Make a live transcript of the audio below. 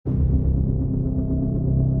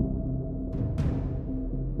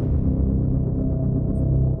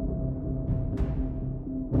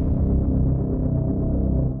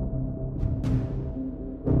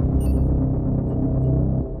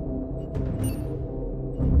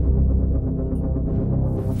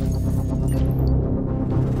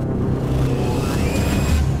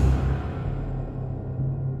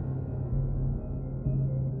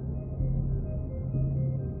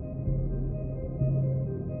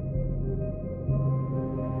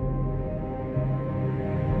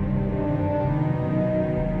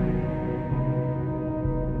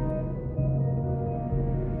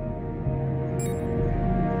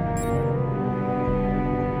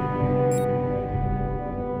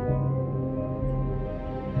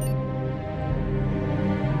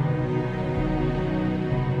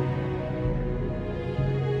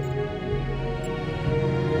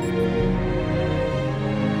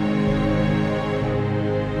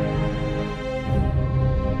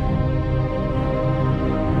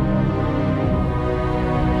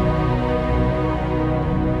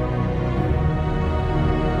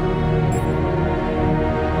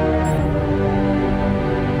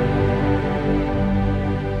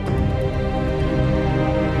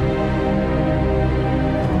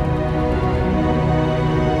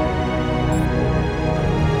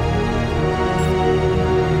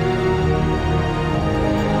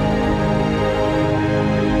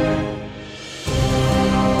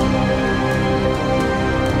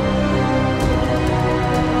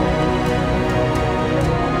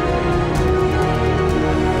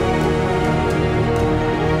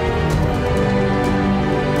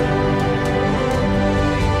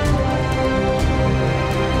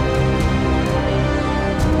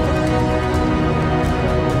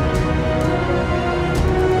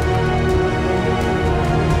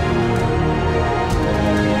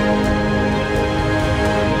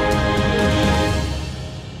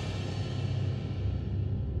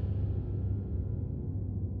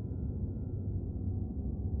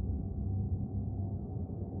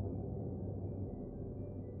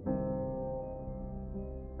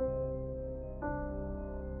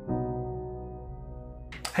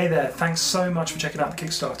Hey there, thanks so much for checking out the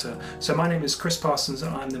Kickstarter. So my name is Chris Parsons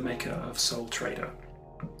and I'm the maker of Soul Trader.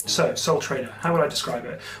 So, Soul Trader, how would I describe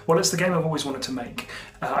it? Well, it's the game I've always wanted to make.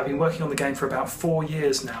 I've been working on the game for about 4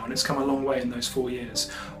 years now, and it's come a long way in those 4 years.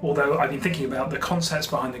 Although I've been thinking about the concepts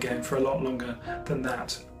behind the game for a lot longer than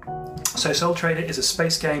that. So Soul Trader is a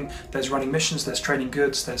space game. There's running missions, there's trading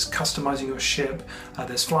goods, there's customizing your ship,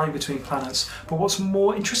 there's flying between planets. But what's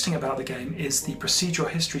more interesting about the game is the procedural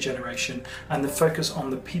history generation and the focus on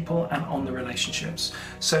the people and on the relationships.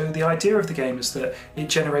 So the idea of the game is that it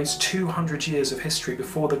generates 200 years of history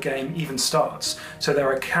before the game even starts. So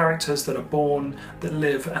there are characters that are born, that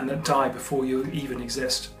live and that die before you even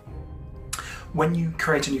exist. When you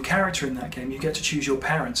create a new character in that game, you get to choose your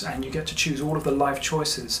parents and you get to choose all of the life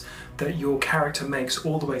choices that your character makes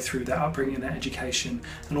all the way through their upbringing, their education,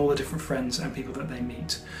 and all the different friends and people that they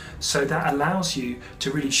meet. So that allows you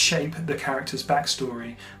to really shape the character's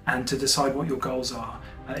backstory and to decide what your goals are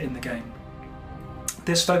in the game.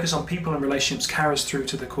 This focus on people and relationships carries through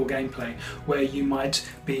to the core gameplay, where you might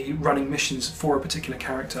be running missions for a particular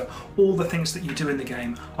character. All the things that you do in the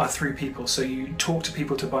game are through people, so you talk to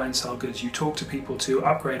people to buy and sell goods, you talk to people to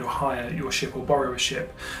upgrade or hire your ship or borrow a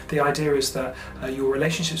ship. The idea is that your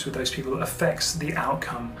relationships with those people affects the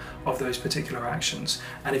outcome of those particular actions,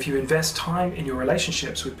 and if you invest time in your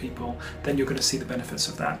relationships with people, then you're going to see the benefits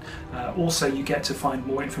of that. Also, you get to find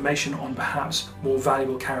more information on perhaps more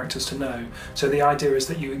valuable characters to know. So the idea is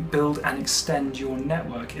that you build and extend your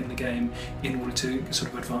network in the game in order to sort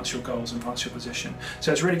of advance your goals and advance your position.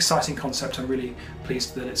 So it's a really exciting concept. I'm really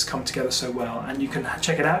pleased that it's come together so well, and you can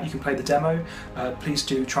check it out, you can play the demo. Please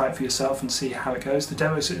do try it for yourself and see how it goes. The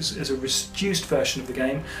demo is a reduced version of the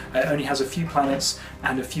game. It only has a few planets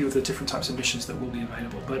and a few of the different types of missions that will be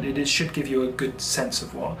available, but it should give you a good sense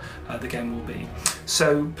of what the game will be.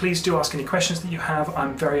 So please do ask any questions that you have.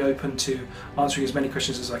 I'm very open to answering as many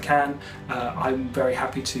questions as I can. I'm very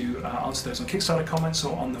happy to answer those on Kickstarter comments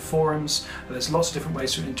or on the forums. There's lots of different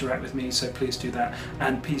ways to interact with me, so please do that.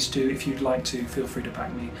 And please do, if you'd like to, feel free to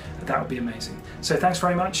back me. That would be amazing. So thanks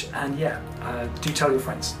very much, and yeah, do tell your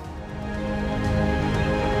friends.